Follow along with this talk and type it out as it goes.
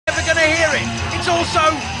spirit. It's also...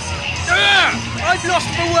 I've lost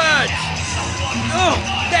my words. Oh,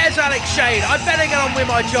 there's Alex Shane. I better get on with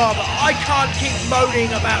my job. I can't keep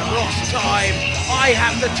moaning about lost time. I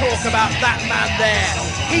have to talk about that man there.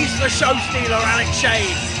 He's the show stealer, Alex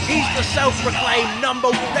Shane. He's the self-proclaimed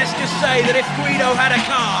number one. Let's just say that if Guido had a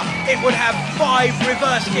car, it would have 5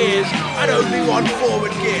 reverse gears and only 1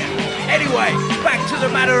 forward gear. Anyway, back to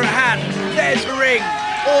the matter at hand. There's the ring.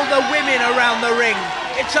 All the women around the ring.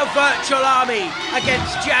 It's a virtual army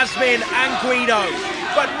against Jasmine and Guido.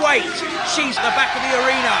 But wait, she's at the back of the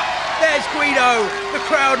arena. There's Guido, the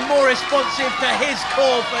crowd more responsive to his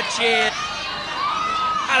call for cheer.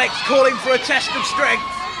 Alex calling for a test of strength.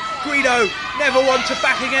 Guido, never one to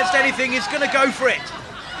back against anything, is going to go for it.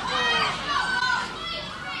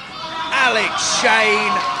 Alex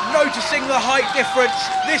Shane, noticing the height difference.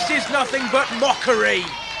 This is nothing but mockery.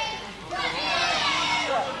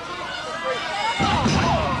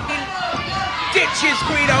 Ditches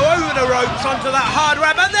Guido over the ropes onto that hard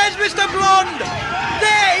ramp, and there's Mr. Blonde!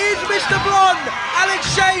 There is Mr. Blonde! Alex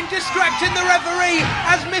Shane distracting the referee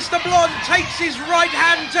as Mr. Blonde takes his right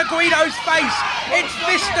hand to Guido's face. It's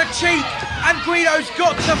Mr. Cheek, and Guido's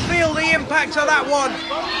got to feel the impact of that one.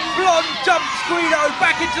 Blonde dumps Guido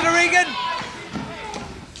back into the ring, and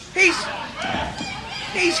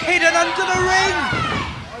he's hidden under the ring.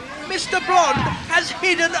 Mr. Blonde has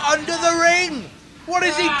hidden under the ring. What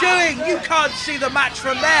is he doing? You can't see the match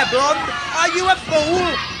from there, Blonde. Are you a fool?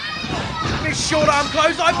 This short arm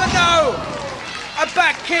clothesline, but no! A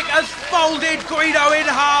back kick has folded Guido in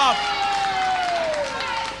half.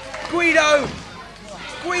 Guido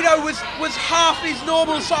was half his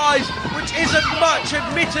normal size, which isn't much,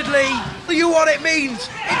 admittedly. You what it means?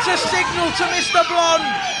 It's a signal to Mr. Blonde.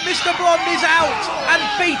 Mr. Blonde is out and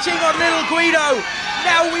beating on little Guido.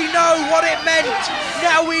 Now we know what it meant.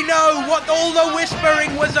 Now we know what all the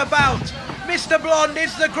whispering was about. Mr. Blonde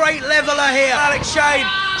is the great leveler here. Alex Shane.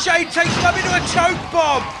 Shane takes him into a choke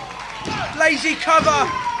bomb. Lazy cover.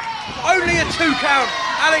 Only a 2 count.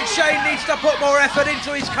 Alex Shane needs to put more effort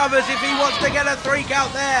into his covers if he wants to get a 3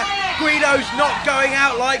 count there. Guido's not going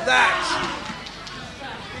out like that.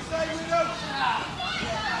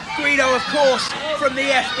 Guido, of course, from the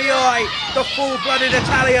FBI, the full-blooded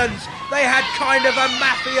Italians. They had kind of a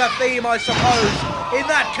mafia theme, I suppose. In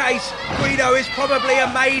that case, Guido is probably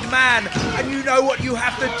a made man, and you know what you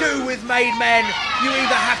have to do with made men. You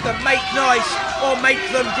either have to make nice or make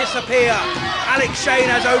them disappear. Alex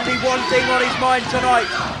Shane has only one thing on his mind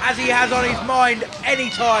tonight, as he has on his mind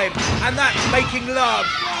any time, and that's making love.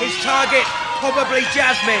 His target, probably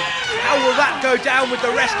Jasmine. How will that go down with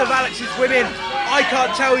the rest of Alex's women? I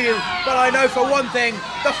can't tell you, but I know for one thing,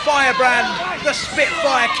 the Firebrand, the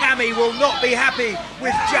Spitfire Cammy, will not be happy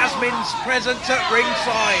with Jasmine's presence at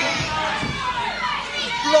ringside.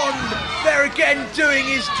 Blonde, there again doing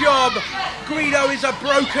his job. Guido is a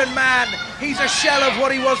broken man. He's a shell of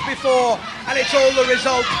what he was before, and it's all the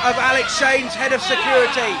result of Alex Shane's head of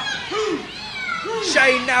security.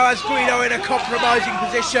 Shane now has Guido in a compromising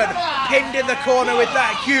position, pinned in the corner with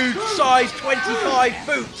that huge size 25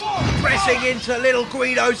 boot, pressing into little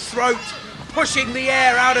Guido's throat, pushing the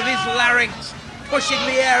air out of his larynx, pushing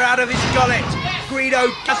the air out of his gullet.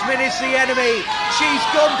 Guido, Jasmine is the enemy. She's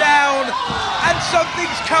gone down, and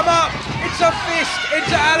something's come up. It's a fist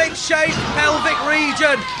into Alex Shane's pelvic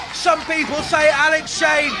region. Some people say Alex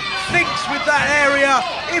Shane thinks with that area.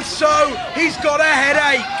 If so, he's got a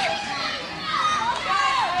headache.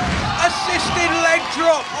 Assisted leg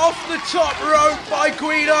drop off the top rope by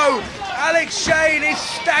Guido. Alex Shane is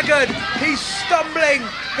staggered. He's stumbling.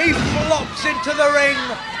 He flops into the ring.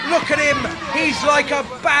 Look at him. He's like a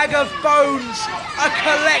bag of bones. A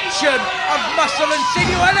collection of muscle and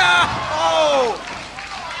sinew. And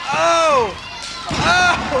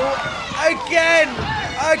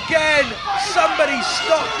Again. Somebody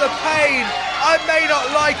stop the pain. I may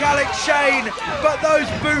not like Alex Shane, but those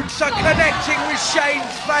boots are connecting with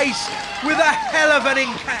Shane's face with a hell of an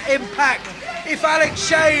impact. If Alex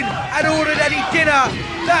Shane had ordered any dinner,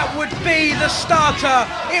 that would be the starter.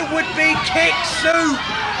 It would be kick soup.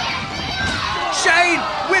 Shane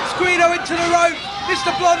whips Guido into the rope.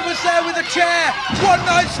 Mr. Blonde was there with a chair. One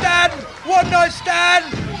night stand.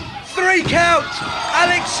 3 count.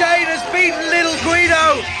 Alex Shane has beaten little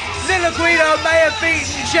Guido. Little Guido may have beaten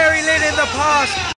Jerry Lynn in the past.